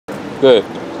Good.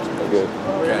 Good.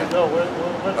 Okay.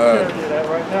 What scripture is that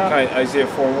right now? Isaiah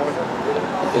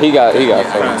 4:1. He got. So,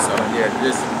 yeah,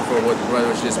 just for what the brother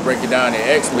was just breaking down and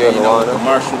explaining, the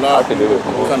martial law I can do it.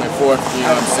 coming forth, you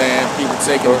know what I'm saying? People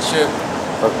taking the chip,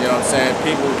 you know what I'm saying?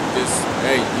 People just,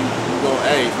 hey,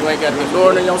 if you ain't got the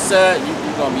Lord on your side, you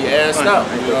gonna be assed out,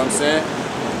 you know what I'm saying?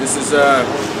 This is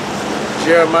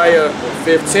Jeremiah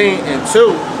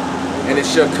 15:2, and it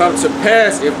shall come to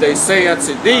pass if they say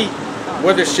unto thee,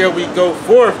 whither shall we go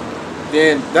forth?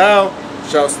 Then thou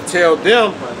shalt tell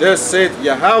them, thus saith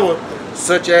Yahweh,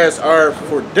 such as are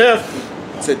for death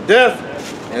to death,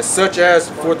 and such as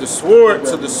for the sword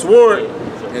to the sword,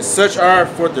 and such are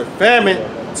for the famine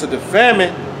to the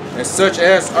famine, and such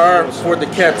as are for the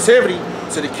captivity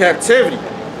to the captivity.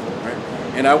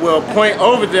 And I will appoint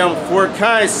over them 4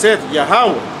 kinds, saith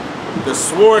Yahweh, the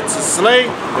sword to slay,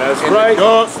 That's and right. the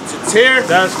dogs to tear,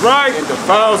 That's right. and the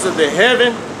fowls of the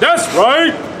heaven, That's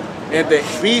right. and the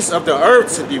beasts of the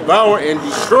earth to devour and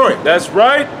destroy. That's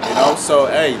right. You know, so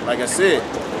hey, like I said,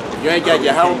 if you ain't got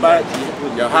Yahweh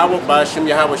by Shem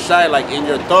Yahweh Shai, like in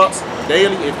your thoughts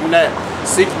daily, if you're not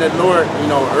seeking the Lord, you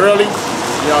know, early,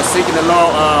 you know, seeking the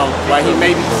Lord while he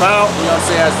may be found, you know what I'm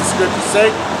saying, as the scriptures say,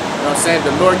 you know what I'm saying,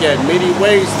 the Lord got many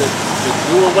ways to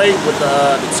do away with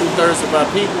the 2/3 of our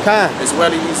people, as well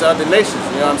as these other nations,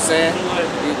 you know what I'm saying?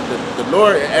 The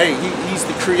Lord, hey, he's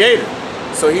the creator.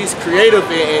 So he's creative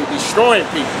in destroying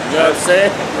people, you know what I'm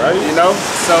saying? Right. You know,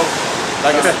 so,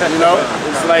 like I said, you know.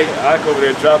 It's like I go over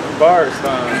there dropping bars.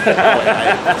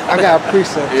 I got a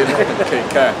preset. Okay,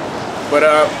 okay. But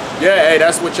yeah, hey,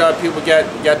 that's what y'all people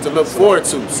got to look forward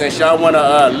to. Since y'all want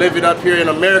to live it up here in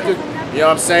America, you know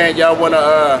what I'm saying? Y'all want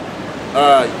to,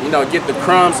 you know, get the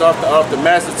crumbs off the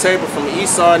master table from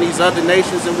Esau and these other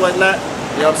nations and whatnot.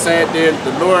 You know what I'm saying? Then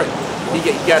the Lord, he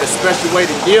got a special way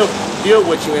to deal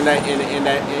with you in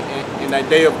that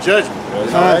day of judgment.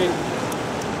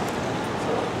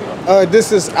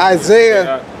 This is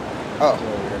Isaiah.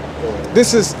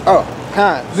 This is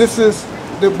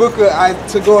the book of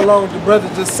to go along with the brother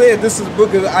just said. This is the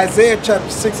book of Isaiah chapter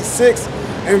 66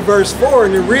 and verse 4,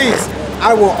 and it reads,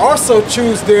 "I will also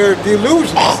choose their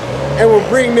delusions and will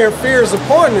bring their fears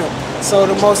upon them." So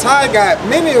the Most High got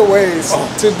many ways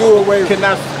to do away with. Can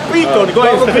I speak on it? Go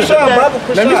ahead, Bible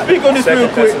Kashad. Let me speak on this real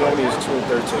quick. Thessalonians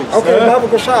 2:13. Okay, Bible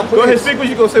Kashad, please. Go ahead, speak what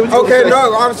you gonna say. What you Okay, gonna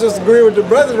say? no, I was just agreeing with the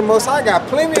brother. The Most High got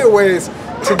plenty of ways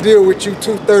to deal with you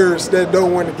 2/3 that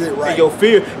don't want to get right. Hey, your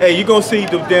fear. Hey, you gonna see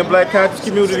the damn black conscious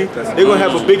community. They're gonna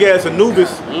have a big ass Anubis.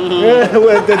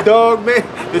 With the dog, man.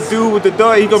 The dude with the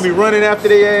dog, he gonna be running after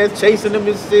their ass, chasing them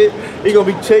and shit. He gonna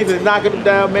be chasing and knocking them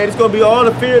down, man. It's gonna be all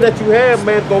the fear that you have,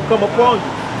 man. It's gonna come upon you.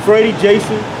 Freddie,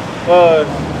 Jason,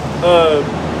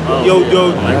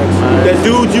 that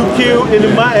dude you killed in the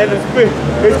mind and the spirit.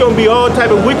 It's gonna be all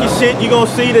type of wicked shit. You gonna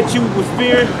see that you was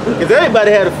fearing, because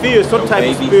everybody had a fear, some type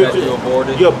of spiritual.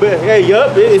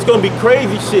 It's gonna be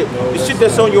crazy shit. The shit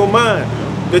that's on your mind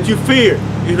that you fear,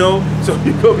 you know. So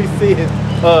you gonna be seeing.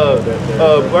 I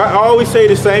always say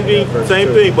the same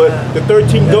thing. But the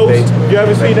 13 Ghosts. You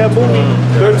ever seen that movie?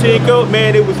 13 Ghosts,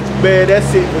 man. It was man. That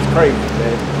shit was crazy,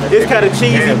 man. It's kind of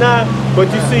cheesy now,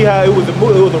 but you see how it was a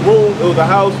room, it was a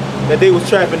house that they was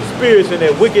trapping the spirits in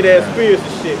there, wicked ass spirits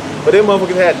and shit. But them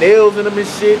motherfuckers had nails in them and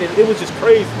shit, and it was just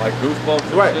crazy. Like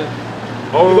Goosebumps. Right. And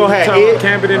shit. Oh, We're gonna have it.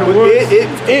 Camping in the woods.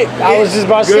 It. I was just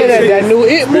about to say that new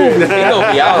It movie. It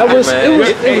gonna be out,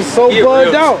 It was so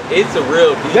bugged out. It's a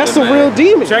real demon. That's a real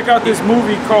demon. Check out this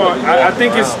movie called. I don't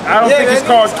think it's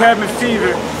called Cabin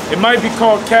Fever. It might be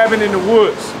called Cabin in the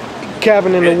Woods.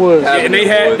 Cabin in the Woods. And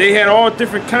they had all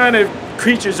different kind of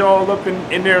creatures all up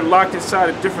in there, locked inside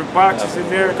of different boxes in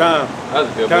there. That's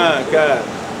a good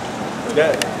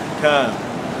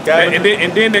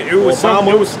And then it was some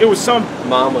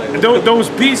Mama. those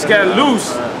beasts got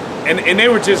loose, and they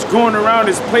were just going around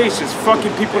this place just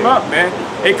fucking people up, man.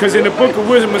 Because in the Book of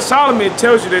Wisdom of Solomon it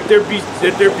tells you that there be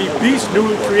beasts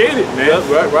newly created, man.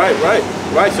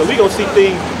 Right. So we gonna see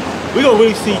things. We gonna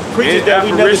really see creatures that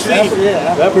we never seen.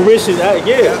 Apparitions.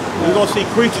 We're gonna see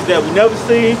creatures that we never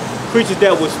seen. Creatures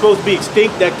that were supposed to be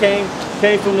extinct that came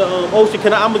from the ocean.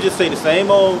 I'm gonna just say the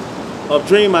same old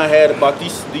dream I had about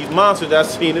these monsters that I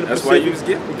seen in the That's Pacific. why you was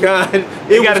getting.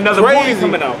 It got another movie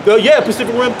coming out. Yeah,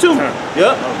 Pacific Rim 2.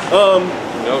 Yep.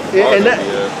 And that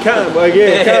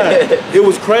it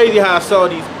was crazy how I saw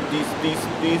these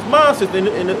monsters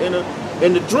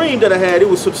in the dream that I had. It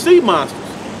was some sea monsters,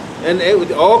 and it was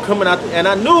all coming out. And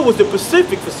I knew it was the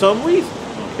Pacific for some reason.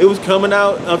 It was coming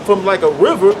out from like a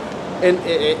river, and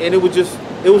it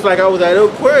was like I was at an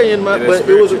aquarium, but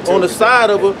it was on the side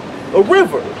of a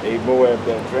river. Hey, Moab,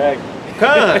 that dragon.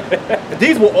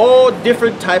 These were all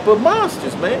different type of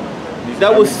monsters, man.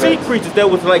 that was sea creatures that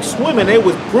was like swimming. They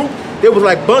was group. They was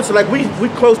like bunch of like we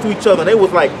close to each other. And they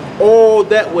was like all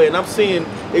that way. And I'm seeing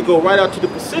it go right out to the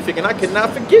Pacific. And I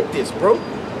cannot forget this, bro.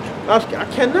 I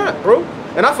cannot, bro.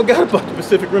 And I forgot about the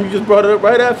Pacific Rim. You just brought it up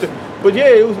right after. But yeah,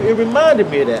 it reminded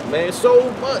me of that, man.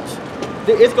 So much.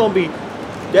 It's gonna be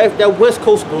that West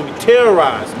Coast is gonna be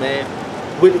terrorized, man.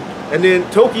 And then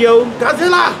Tokyo,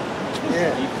 Godzilla.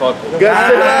 Yeah. He fucking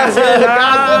Godzilla.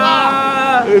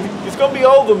 It's gonna be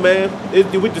over, man.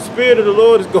 With the Spirit of the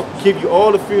Lord, it's gonna give you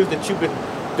all the fears that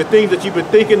the things that you've been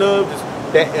thinking of.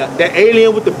 That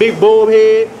alien with the big bulb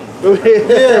head.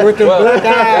 Yeah, with the black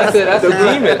eyes. That's a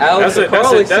demon. Alistair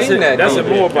Crowley seen that. That's a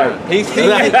Moabite. He's seen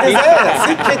His ass.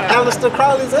 He kicked Alistair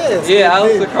Crowley's ass. Yeah,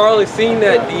 Alistair Crowley seen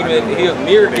that demon. He was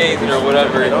mirror gazing or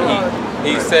whatever, and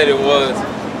he said he was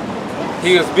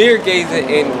mirror gazing,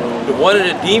 and one of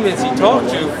the demons he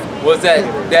talked to was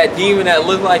that demon that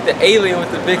looked like the alien with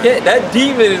the big head. That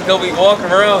demon is gonna be walking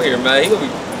around here, man. He gonna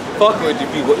be fucking with you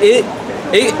people.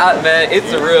 Man,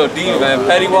 it's a real demon, man.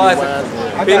 Pennywise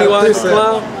the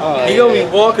clown. He gonna be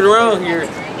walking around here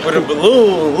with a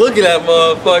balloon, looking at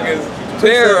motherfuckers,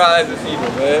 terrorizing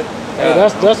people, man. Hey,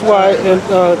 that's why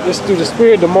it's through the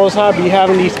Spirit the Most High be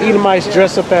having these Edomites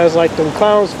dress up as like them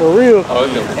clowns for real,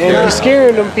 and be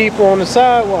scaring them people on the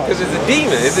sidewalk. Because it's a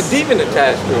demon. It's a demon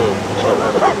attached to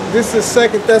him. This is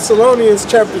 2 Thessalonians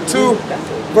chapter 2,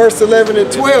 verse 11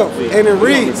 and 12, and it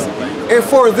reads, "And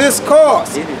for this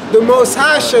cause, the Most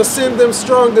High shall send them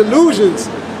strong delusions,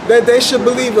 that they should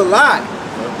believe a lie,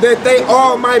 that they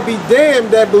all might be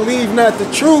damned that believe not the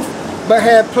truth, but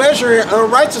have pleasure in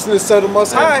unrighteousness." So the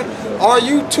Most High, all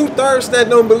you 2/3 that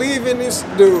don't believe in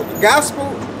the gospel,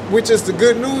 which is the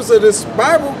good news of this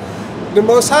Bible, the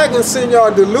Most High gonna send y'all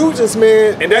delusions,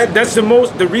 man. And that's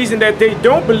the reason that they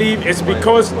don't believe is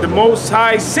because the Most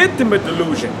High sent them a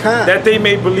delusion that they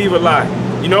may believe a lie.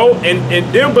 You know, and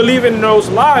them believing in those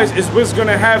lies is what's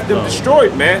gonna have them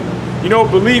destroyed, man. You know,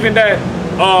 believing that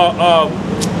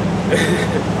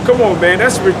come on, man,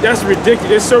 that's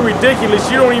ridiculous. It's so ridiculous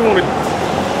you don't even want to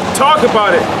talk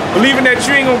about it. Believing that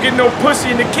you ain't gonna get no pussy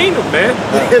in the kingdom, man.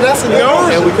 That's a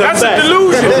delusion. That's a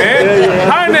delusion, man.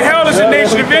 How in the hell is the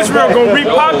nation of Israel gonna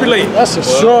repopulate? That's a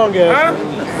strong ass.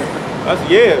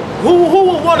 Yeah. Who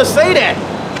would want to say that?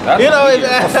 You know, A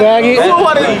faggot.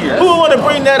 who would want to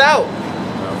bring that out?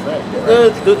 We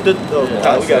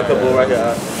got a couple right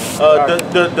here.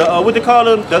 What they call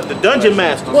them? The dungeon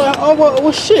masters.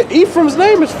 Well, shit. Ephraim's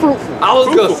name is Fruitful. I was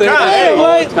gonna say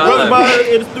that. Brother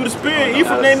Byron, through the Spirit,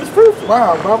 Ephraim's name is Fruitful.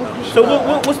 Wow, Baba. So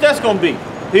what's that's gonna be?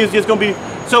 He's just gonna be.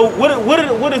 So what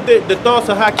is the thoughts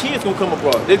of how kids gonna come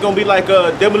across? It's gonna be like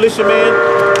a Demolition Man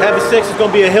having sex. It's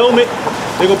gonna be a helmet.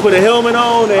 They're gonna put a helmet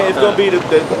on, and it's gonna be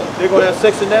they're gonna have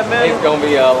sex in that man. It's gonna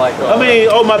be like. I mean,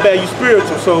 oh my bad, you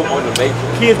spiritual. So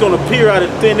kids gonna appear out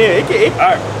of thin air.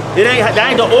 That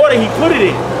ain't the order he put it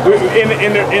in.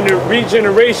 In the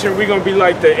regeneration, we're gonna be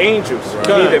like the angels,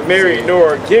 neither married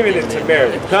nor giving it to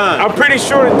marry. I'm pretty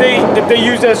sure that they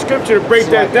use that scripture to break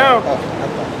that down.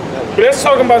 But let's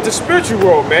talk about the spiritual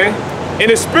world, man. In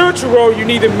the spiritual world, you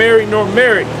neither married nor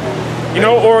married, you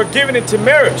know, or giving it to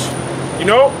marriage, you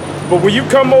know. But when you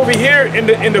come over here in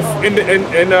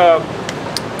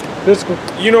Physical.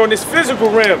 you know, in this physical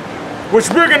realm, which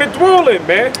we're gonna dwell in,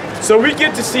 man. So we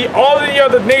get to see all of the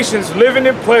other nations living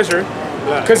in pleasure.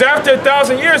 Because after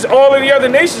 1,000 years, all of the other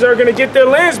nations are gonna get their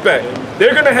lands back.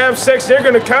 They're gonna have sex, they're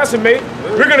gonna consummate.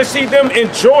 We're gonna see them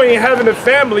enjoying having a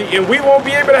family, and we won't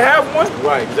be able to have one.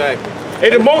 Right, exactly.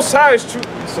 And the Most High is true.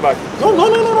 No.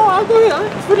 I'll go ahead.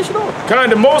 I'll finish it off.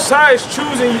 The Most High is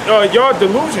choosing your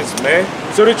delusions, man,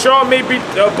 so that y'all may be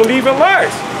believing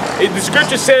lies. The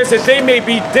scripture says that they may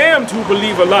be damned who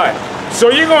believe a lie. So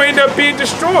you're gonna end up being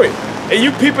destroyed. And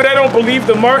you people that don't believe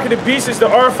the mark of the beast is the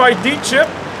RFID chip,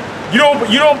 you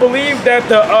don't believe that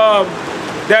the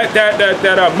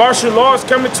martial law is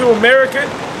coming to America.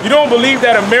 You don't believe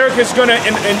that America is gonna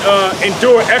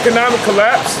endure economic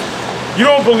collapse. You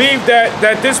don't believe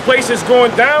that this place is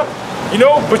going down, you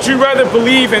know, but you rather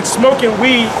believe in smoking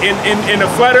weed in a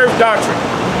flat earth doctrine.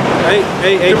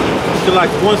 Hey, just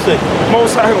like 1 second.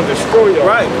 Most High gonna destroy y'all.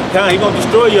 Right, he gonna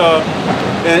destroy y'all,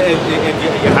 and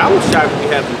your house shot gonna be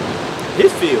having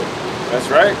his field. That's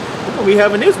right. We're gonna be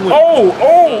having this one.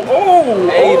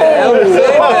 Hey, the elder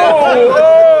said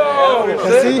that.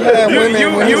 Cause he had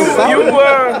women when he was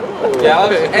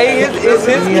Hey, it's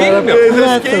his kingdom.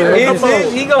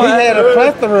 He had a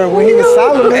plethora when he was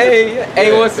Solomon.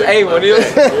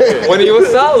 When he was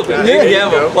Solomon, did he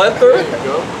have a plethora?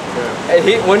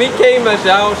 And when he came as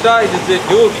Yahushua, he just didn't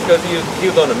do it because he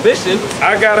was on a mission.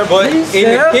 But in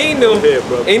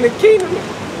the kingdom,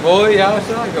 boy,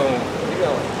 Yahushua going.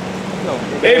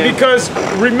 Hey, because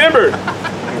remember,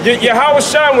 Yahweh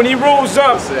Shai, when he rose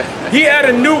up, he had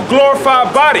a new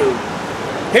glorified body.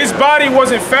 His body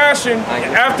wasn't fashioned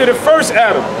after the first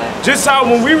Adam. Just how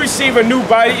when we receive a new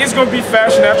body, it's going to be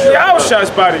fashioned after Yahweh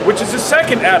Shai's body, which is the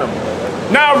second Adam.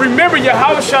 Now remember,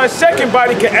 Yahweh Shai's second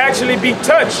body can actually be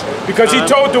touched, because he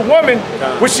told the woman,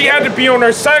 when she had to be on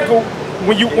her cycle,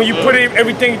 when you put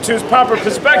everything into its proper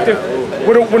perspective,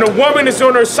 when a woman is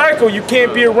on her cycle, you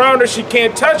can't be around her, she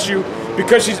can't touch you,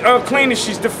 because she's unclean and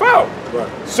she's defiled.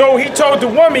 So he told the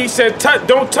woman, he said,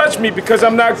 don't touch me because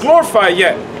I'm not glorified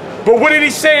yet. But what did he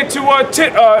say unto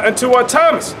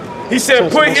Thomas? He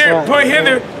said, put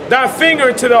hither thy finger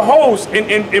into the holes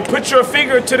and put your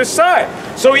finger to the side.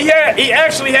 So he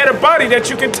actually had a body that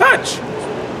you can touch.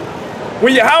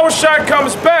 When Yahweh Shai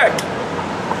comes back,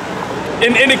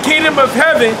 in the kingdom of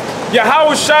heaven,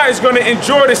 Yahweh Shai is going to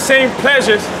enjoy the same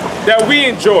pleasures that we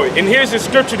enjoy. And here's the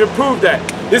scripture to prove that.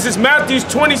 This is Matthew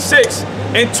 26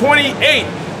 and 28.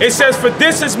 It says, for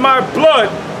this is my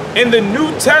blood in the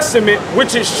New Testament,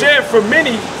 which is shed for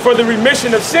many for the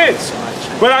remission of sins.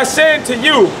 But I say unto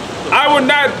you, I will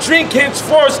not drink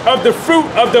henceforth of the fruit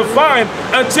of the vine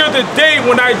until the day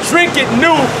when I drink it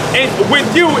new and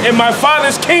with you in my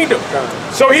Father's kingdom.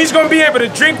 So he's going to be able to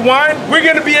drink wine. We're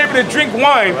going to be able to drink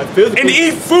wine and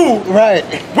eat food,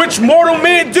 which mortal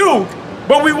men do.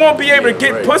 But we won't be able to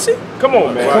get pussy? Come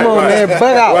on, man. Come on, man.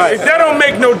 Bug out. That don't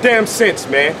make no damn sense,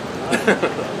 man.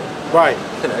 Right.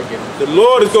 The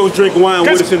Lord is going to drink wine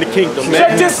with us in the kingdom, man.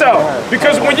 Check this out.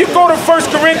 Because when you go to 1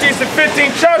 Corinthians, the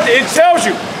 15th chapter, it tells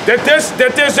you that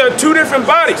there's two different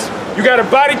bodies. You got a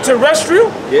body terrestrial,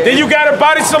 then you got a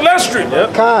body celestial.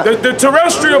 The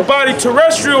terrestrial body,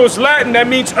 terrestrial is Latin, that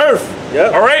means earth.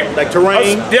 All right? Like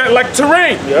terrain. Like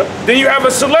terrain. Then you have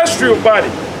a celestial body.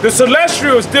 The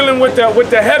celestial is dealing with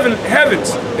the heavens.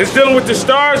 It's dealing with the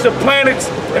stars, the planets,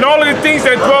 and all of the things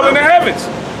that dwell in the heavens.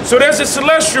 So there's a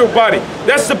celestial body.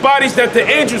 That's the bodies that the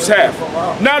angels have.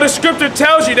 Now the scripture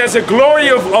tells you there's a glory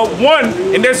of one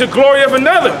and there's a glory of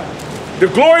another. The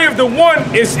glory of the one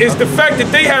is the fact that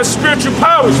they have spiritual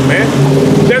powers, man.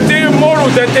 That they're immortal,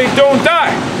 that they don't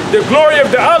die. The glory of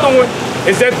the other one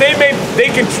is that they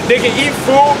can eat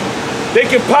food, they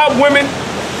can pop women,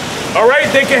 all right?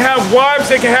 They can have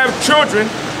wives, they can have children,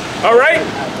 all right?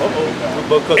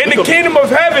 In the kingdom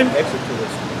of heaven,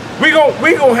 we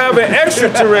gonna have an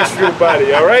extraterrestrial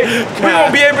body, all right? We're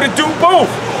gonna be able to do both.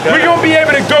 We're gonna be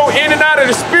able to go in and out of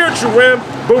the spiritual realm,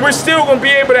 but we're still gonna be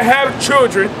able to have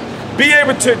children, be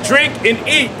able to drink and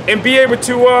eat, and be able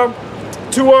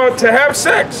to have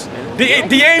sex.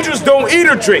 The angels don't eat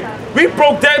or drink. We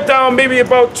broke that down maybe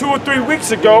about 2 or 3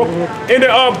 weeks ago in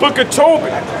the book of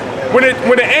Tobit, when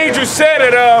the angel said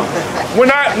that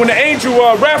when the angel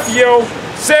Raphael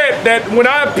said that when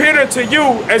I appeared unto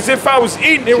you as if I was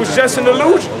eating, it was just an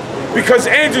illusion, because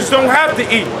angels don't have to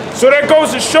eat. So that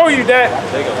goes to show you that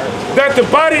the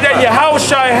body that Yahweh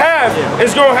Shai have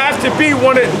is going to have to be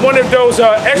one of those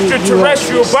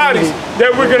extraterrestrial bodies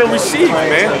that we're going to receive,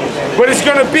 man. But it's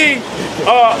going to be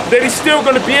that he's still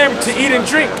going to be able to eat and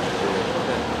drink.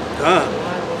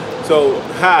 So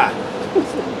high.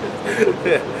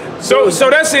 So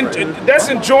that's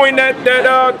enjoying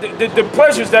the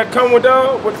pleasures that come with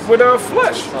our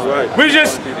flesh. Right. We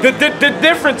just the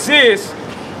difference is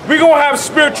we're gonna have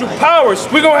spiritual powers.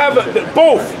 We're gonna have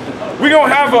both. We're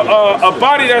gonna have a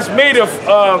body that's made of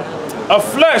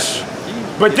flesh,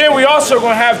 but then we also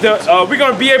gonna have we're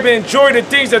gonna be able to enjoy the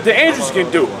things that the angels can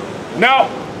do. Now,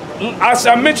 as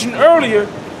I mentioned earlier,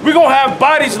 we're gonna have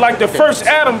bodies like the first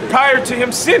Adam prior to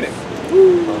him sinning,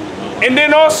 and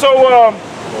then also.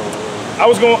 I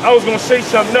was gonna say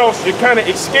something else. It kind of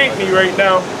escaped me right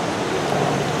now.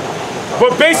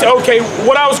 But basically, okay,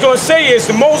 what I was gonna say is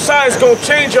the Most High is gonna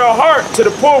change our heart to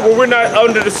the point where we're not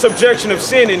under the subjection of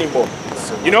sin anymore.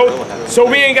 You know, so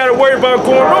we ain't gotta worry about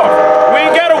going off. We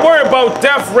ain't gotta worry about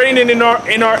death reigning in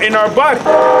our body.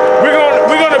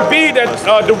 We're gonna be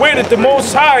the way that the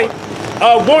Most High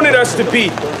wanted us to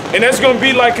be, and that's gonna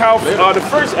be like how the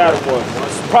first Adam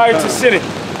was prior to sinning.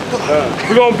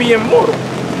 We're gonna be immortal.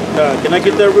 Can I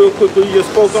get that real quick? You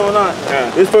just spoke on that.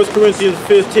 It's 1 Corinthians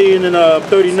 15 and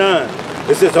 39.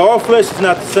 It says, all flesh is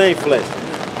not the same flesh,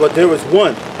 but there is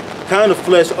one kind of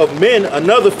flesh of men,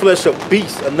 another flesh of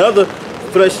beasts, another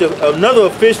flesh of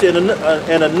fish, and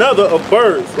another of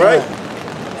birds, right?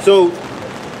 So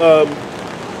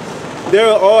they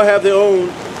all have their own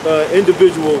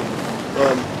individual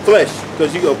flesh,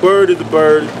 because a bird is a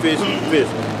bird, fish is a fish.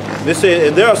 They say,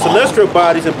 and there are celestial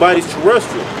bodies and bodies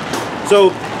terrestrial.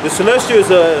 So the celestial is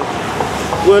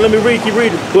well, let me keep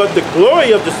reading. But the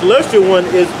glory of the celestial one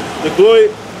is the glory,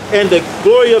 and the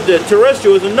glory of the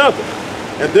terrestrial is another.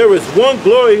 and there is one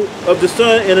glory of the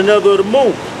sun and another of the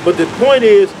moon. But the point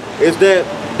is that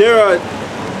there are,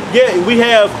 we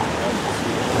have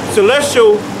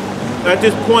celestial at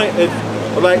this point,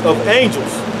 like of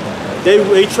angels.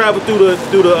 They travel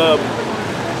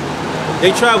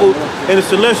they travel in the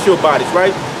celestial bodies,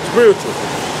 right? Spiritual.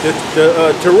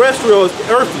 The terrestrial is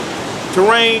earthly,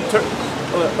 terrain,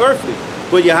 earthly.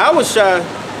 But Yahushua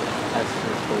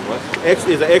is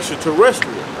an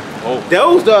extraterrestrial. Oh.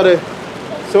 Those are the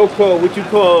so-called,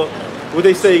 what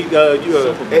they say,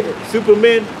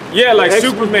 Superman? Yeah, like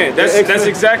Superman. That's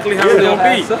exactly how it's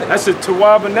gonna be. That's a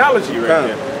Tawab analogy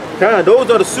right there. Those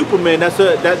are the Superman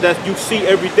that you see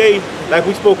every day. Like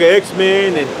we spoke of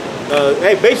X-Men and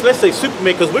hey, basically let's say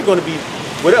Superman because we're gonna be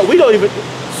we don't even.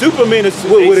 Superman is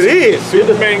what it is.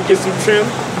 Superman gets some trim.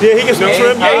 Yeah, he gets some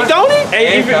trim. Hey, don't he?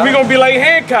 Hey, even we gonna be like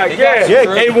Hancock. Yeah.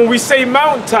 Hey, when we say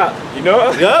mountaintop, you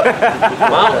know? Yup.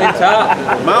 Mountaintop.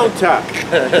 Mountaintop.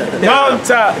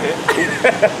 Mountaintop.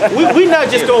 we not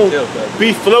just gonna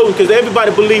be floating because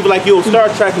everybody believe like on Star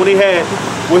Trek when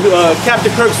when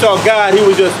Captain Kirk saw God, he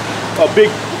was just a big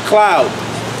cloud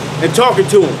and talking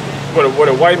to him. With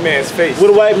a white man's face. With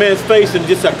a white man's face and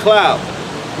just a cloud.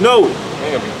 No.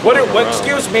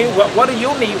 Excuse me, what do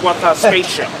you need with a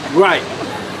spaceship? Right.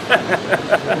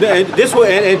 And this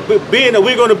way, and being that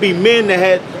we're going to be men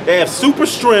that have super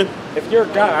strength. If you're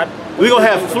God, we're going to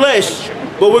have flesh,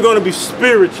 but we're going to be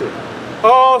spiritual.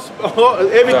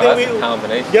 Everything.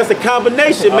 That's a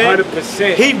combination, man.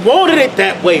 100%. He wanted it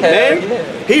that way, man. Yeah.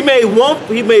 He made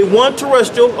one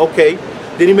terrestrial, okay.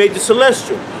 Then he made the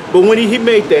celestial. But when he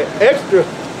made that extra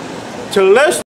celestial.